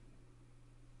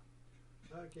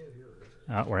 I can't hear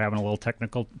her. We're having a little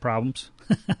technical problems.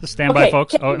 Stand by,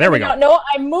 folks. Oh, there we go. No,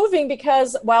 I'm moving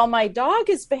because while my dog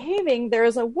is behaving, there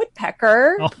is a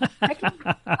woodpecker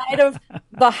outside of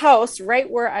the house right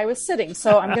where I was sitting.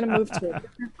 So I'm going to move to a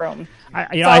different room.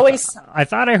 I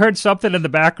thought I heard something in the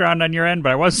background on your end,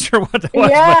 but I wasn't sure what that was.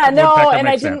 Yeah, no, and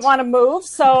I didn't want to move.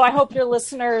 So I hope your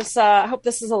listeners, I hope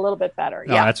this is a little bit better.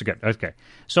 Yeah, that's good. Okay.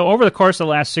 So over the course of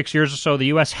the last 6 years or so, the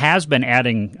U.S. has been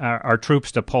adding our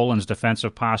troops to Poland's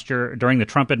defensive posture. During the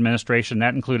Trump administration,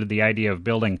 that included the idea of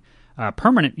building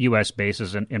permanent U.S.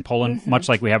 bases in Poland, much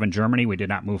like we have in Germany. We did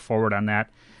not move forward on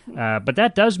that. But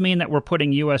that does mean that we're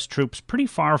putting U.S. troops pretty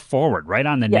far forward, right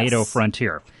on the NATO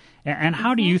frontier. And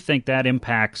how do you think that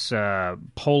impacts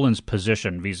Poland's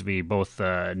position vis-a-vis both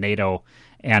NATO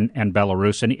and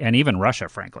Belarus and even Russia,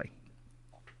 frankly?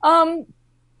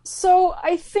 So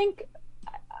I think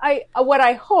what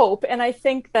I hope, and I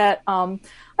think that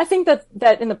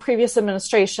that in the previous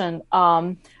administration,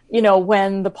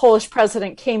 when the Polish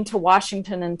president came to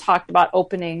Washington and talked about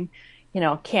opening,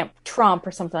 Camp Trump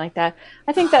or something like that,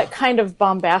 I think that kind of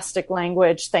bombastic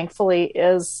language, thankfully,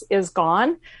 is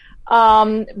gone,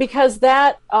 because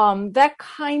that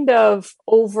kind of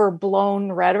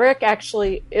overblown rhetoric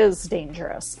actually is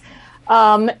dangerous,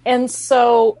 and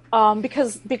so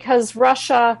because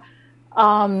Russia.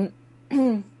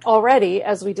 Already,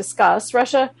 as we discussed,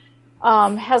 Russia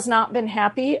has not been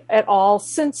happy at all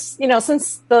since the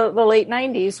late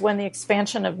 90s, when the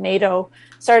expansion of NATO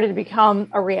started to become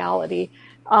a reality,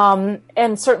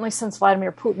 and certainly since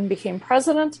Vladimir Putin became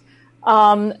president.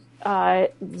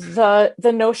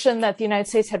 the notion that the United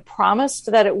States had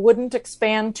promised that it wouldn't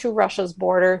expand to Russia's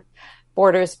borders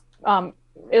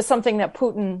is something that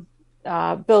Putin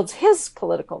builds his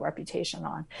political reputation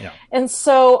on. Yeah. And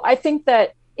so I think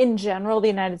that in general, the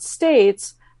United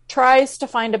States tries to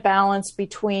find a balance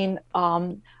between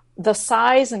the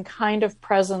size and kind of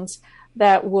presence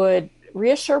that would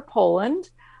reassure Poland,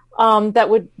 that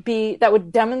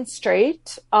would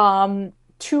demonstrate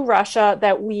to Russia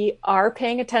that we are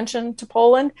paying attention to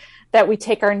Poland, that we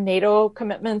take our NATO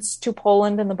commitments to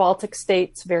Poland and the Baltic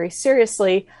states very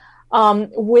seriously,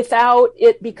 without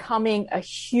it becoming a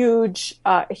huge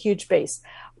base.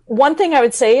 One thing I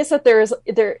would say is that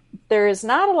there is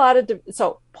not a lot of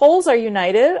so Poles are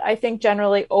united, I think,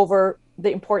 generally over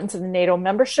the importance of the NATO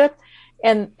membership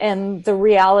and the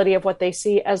reality of what they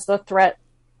see as the threat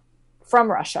from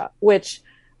Russia, which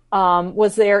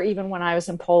was there even when I was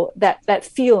in Poland. That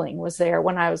feeling was there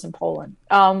when I was in Poland.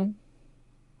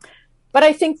 But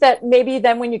I think that maybe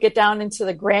then when you get down into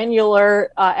the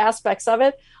granular aspects of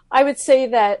it, I would say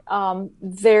that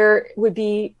there would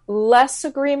be less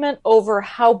agreement over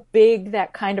how big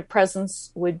that kind of presence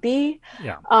would be.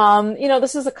 Yeah.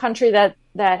 This is a country that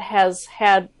has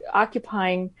had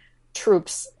occupying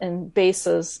troops and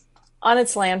bases on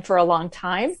its land for a long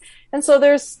time. And so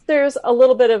there's a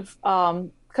little bit of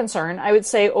concern, I would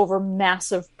say, over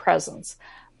massive presence.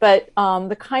 But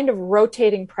the kind of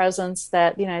rotating presence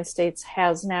that the United States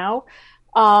has now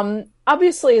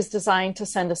obviously is designed to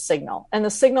send a signal. And the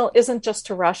signal isn't just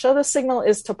to Russia. The signal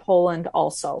is to Poland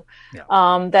also,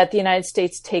 yeah. That the United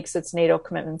States takes its NATO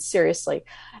commitments seriously.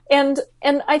 And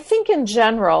I think in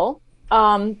general,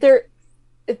 in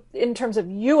terms of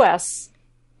U.S.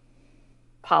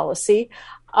 policy,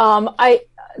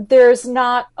 there's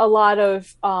not a lot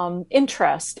of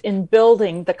interest in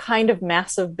building the kind of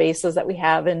massive bases that we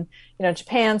have in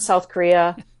Japan, South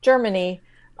Korea, Germany,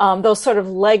 those sort of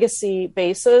legacy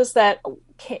bases that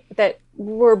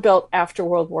were built after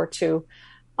World War II.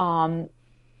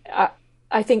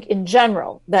 I think in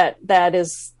general that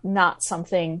is not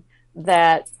something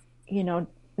that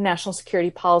national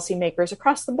security policymakers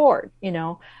across the board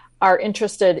are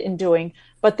interested in doing.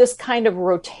 But this kind of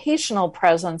rotational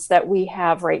presence that we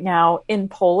have right now in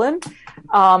Poland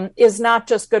is not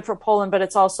just good for Poland, but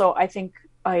it's also, I think,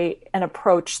 an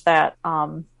approach that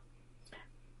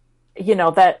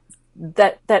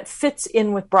that fits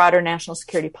in with broader national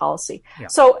security policy. Yeah.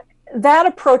 So that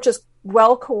approach is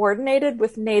well coordinated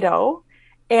with NATO,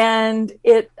 and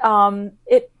it's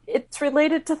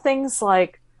related to things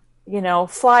like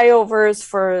flyovers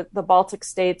for the Baltic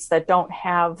states that don't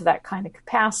have that kind of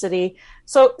capacity.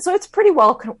 So it's a pretty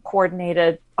well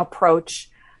coordinated approach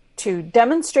to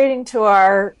demonstrating to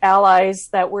our allies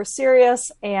that we're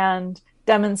serious and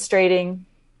demonstrating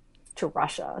to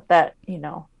Russia that,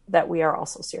 that we are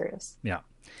also serious. Yeah.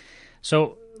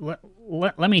 So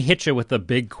let me hit you with the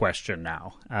big question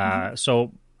now.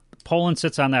 So Poland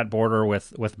sits on that border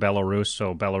with Belarus.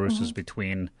 So Belarus is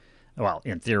between, well,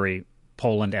 in theory,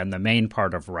 Poland and the main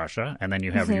part of Russia, and then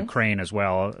you have Ukraine as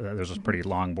well. There's a pretty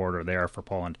long border there for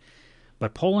Poland.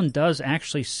 But Poland does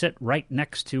actually sit right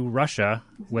next to Russia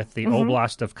with the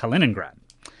Oblast of Kaliningrad.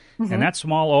 And that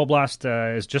small oblast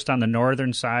is just on the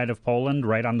northern side of Poland,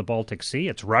 right on the Baltic Sea.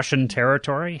 It's Russian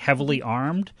territory, heavily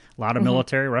armed, a lot of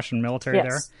Russian military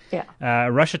there. Yeah.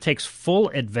 Russia takes full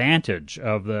advantage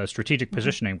of the strategic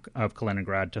positioning of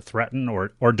Kaliningrad to threaten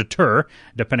or deter,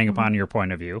 depending upon your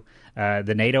point of view,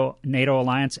 the NATO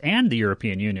alliance and the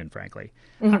European Union, frankly.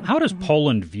 How does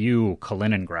Poland view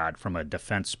Kaliningrad from a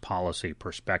defense policy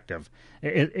perspective?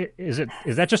 Is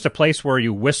that just a place where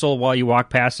you whistle while you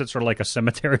walk past it, sort of like a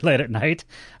cemetery late at night?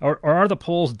 Or are the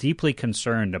Poles deeply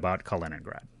concerned about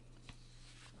Kaliningrad?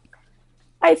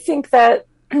 I think that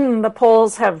the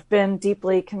Poles have been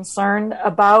deeply concerned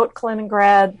about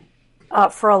Kaliningrad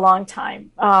for a long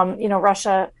time.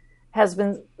 Russia has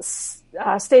been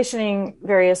stationing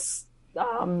various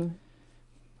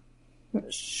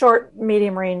short,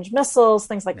 medium-range missiles,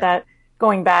 things like that,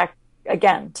 going back,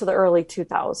 again, to the early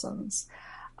 2000s.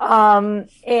 So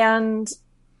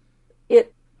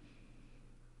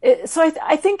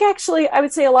I think, actually, I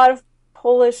would say a lot of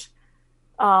Polish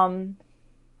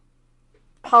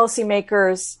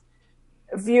policymakers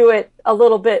view it a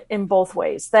little bit in both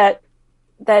ways, that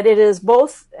it is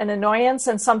both an annoyance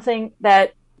and something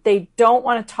that they don't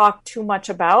want to talk too much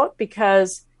about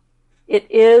because it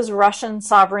is Russian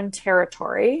sovereign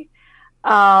territory,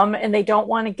 and they don't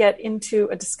want to get into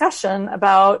a discussion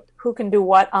about who can do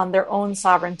what on their own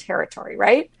sovereign territory,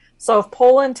 right? So if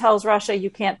Poland tells Russia, you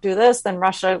can't do this, then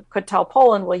Russia could tell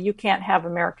Poland, well, you can't have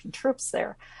American troops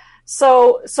there.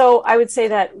 So I would say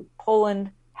that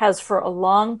Poland has for a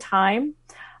long time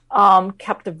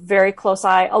kept a very close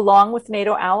eye, along with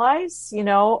NATO allies,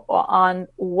 on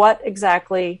what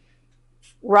exactly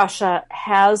Russia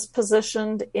has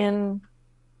positioned in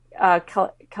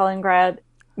Kaliningrad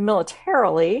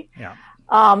militarily,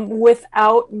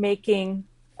 without making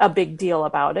a big deal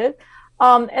about it.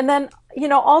 And then,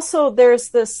 also there's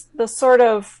this sort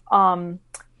of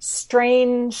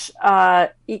strange, as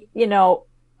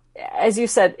you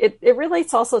said, it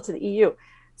relates also to the EU.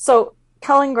 So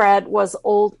Kaliningrad was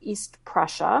old East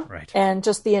Prussia, right, and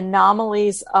just the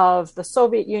anomalies of the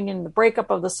Soviet Union, the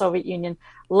breakup of the Soviet Union,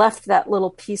 left that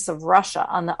little piece of Russia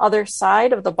on the other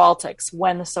side of the Baltics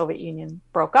when the Soviet Union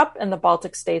broke up and the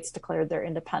Baltic states declared their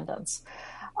independence.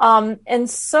 And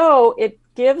so it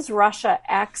gives Russia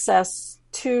access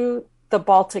to the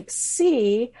Baltic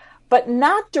Sea, but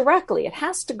not directly. It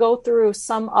has to go through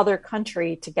some other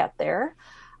country to get there.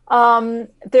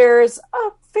 There's a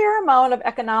fair amount of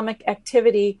economic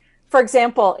activity. For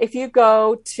example, if you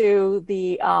go to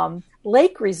the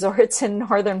lake resorts in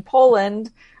northern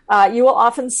Poland, you will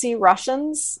often see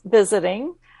Russians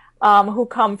visiting who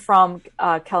come from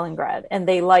Kaliningrad, and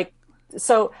they like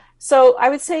so. So I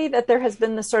would say that there has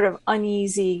been this sort of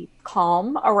uneasy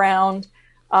calm around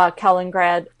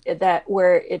Kaliningrad, that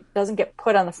where it doesn't get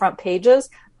put on the front pages,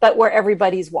 but where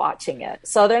everybody's watching it.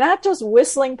 So they're not just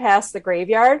whistling past the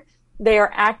graveyard. They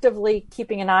are actively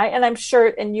keeping an eye, and I'm sure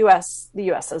in the U.S.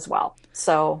 as well.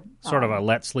 So sort of a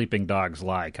let sleeping dogs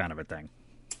lie kind of a thing.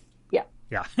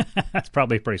 Yeah, that's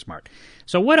probably pretty smart.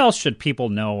 So what else should people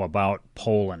know about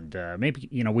Poland? Maybe,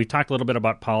 we talked a little bit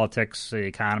about politics, the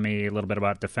economy, a little bit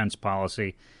about defense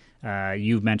policy.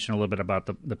 You've mentioned a little bit about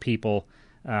the people.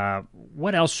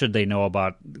 What else should they know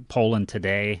about Poland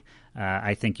today?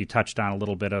 I think you touched on a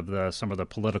little bit of some of the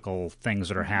political things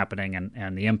that are happening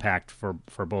and the impact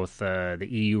for both the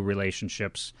EU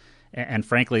relationships and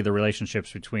frankly, the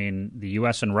relationships between the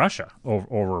U.S. and Russia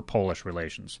over Polish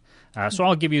relations. So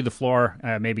I'll give you the floor,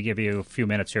 maybe give you a few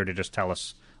minutes here to just tell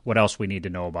us what else we need to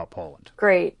know about Poland.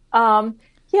 Great. So,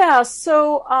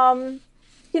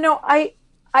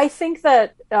 I think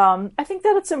that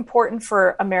it's important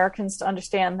for Americans to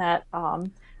understand that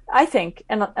I think,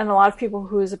 and a lot of people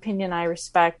whose opinion I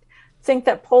respect, think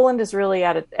that Poland is really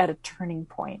at a turning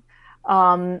point.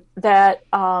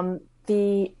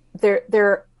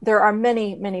 There are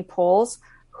many Poles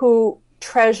who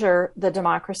treasure the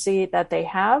democracy that they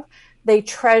have. They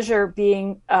treasure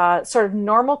being a sort of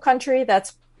normal country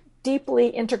that's deeply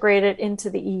integrated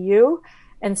into the EU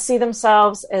and see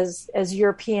themselves as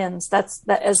Europeans. That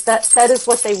is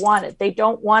what they wanted. They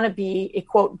don't want to be a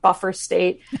quote buffer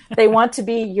state. They want to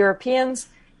be Europeans,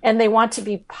 and they want to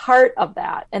be part of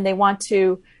that. And they want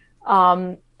to.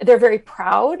 They're very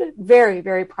proud, very,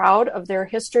 very proud of their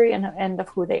history and of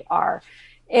who they are,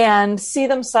 and see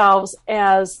themselves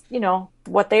as,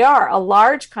 what they are, a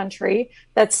large country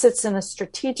that sits in a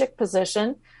strategic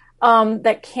position,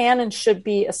 that can and should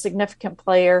be a significant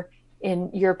player in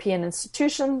European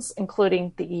institutions,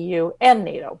 including the EU and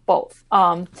NATO, both.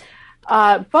 But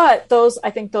I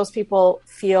think those people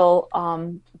feel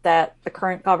that the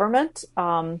current government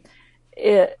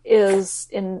is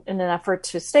in an effort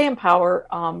to stay in power,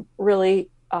 really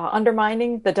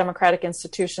undermining the democratic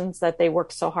institutions that they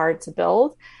worked so hard to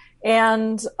build,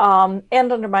 and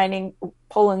undermining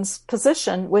Poland's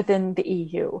position within the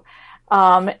EU.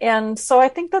 And so I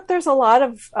think that there's a lot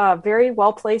of very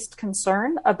well-placed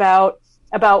concern about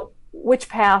which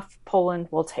path Poland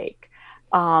will take.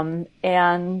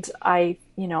 And I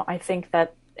think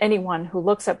that anyone who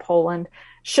looks at Poland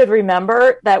should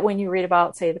remember that when you read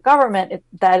about, say, the government,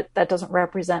 that doesn't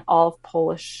represent all of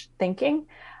Polish thinking.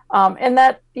 And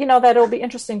that it'll be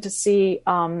interesting to see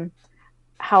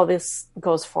how this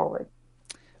goes forward.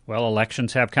 Well,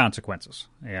 elections have consequences,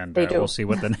 and we'll see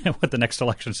what the next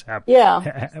elections have.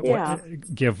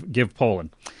 Give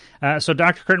Poland. So,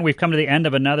 Dr. Curtin, we've come to the end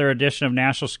of another edition of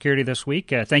National Security This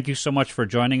Week. Thank you so much for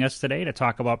joining us today to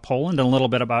talk about Poland and a little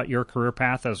bit about your career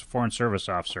path as a Foreign Service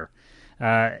officer.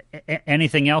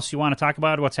 Anything else you want to talk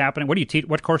about? What's happening?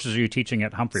 What courses are you teaching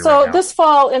at Humphrey right now? So this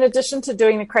fall, in addition to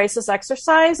doing the crisis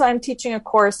exercise, I'm teaching a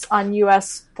course on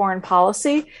U.S. foreign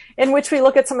policy, in which we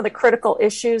look at some of the critical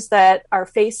issues that are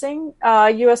facing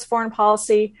U.S. foreign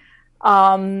policy.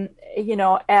 As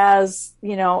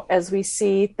we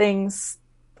see things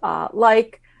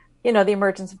like the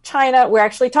emergence of China. We're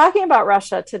actually talking about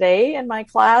Russia today in my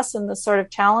class and the sort of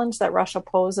challenge that Russia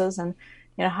poses, and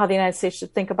how the United States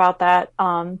should think about that.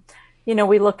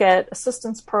 We look at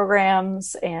assistance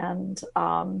programs and,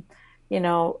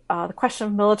 the question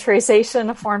of militarization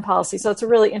of foreign policy. So it's a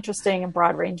really interesting and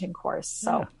broad-ranging course.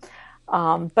 So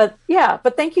But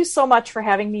thank you so much for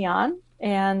having me on.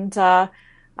 And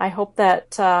I hope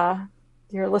that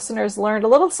your listeners learned a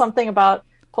little something about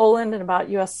Poland and about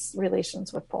U.S.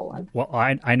 relations with Poland. Well,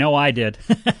 I know I did.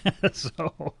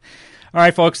 All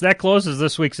right, folks, that closes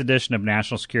this week's edition of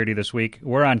National Security This Week.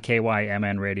 We're on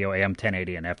KYMN Radio, AM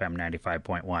 1080 and FM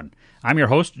 95.1. I'm your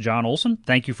host, Jon Olson.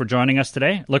 Thank you for joining us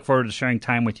today. Look forward to sharing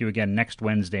time with you again next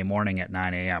Wednesday morning at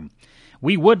 9 a.m.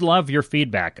 We would love your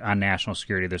feedback on National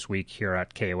Security This Week here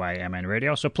at KYMN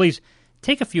Radio, so please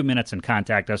take a few minutes and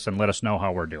contact us and let us know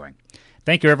how we're doing.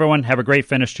 Thank you, everyone. Have a great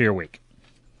finish to your week.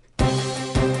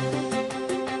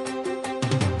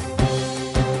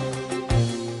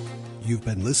 You've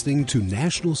been listening to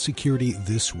National Security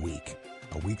This Week,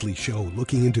 a weekly show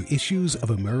looking into issues of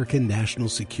American national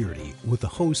security with the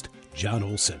host, Jon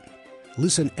Olson.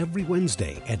 Listen every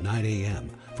Wednesday at 9 a.m.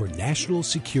 for National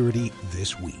Security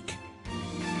This Week.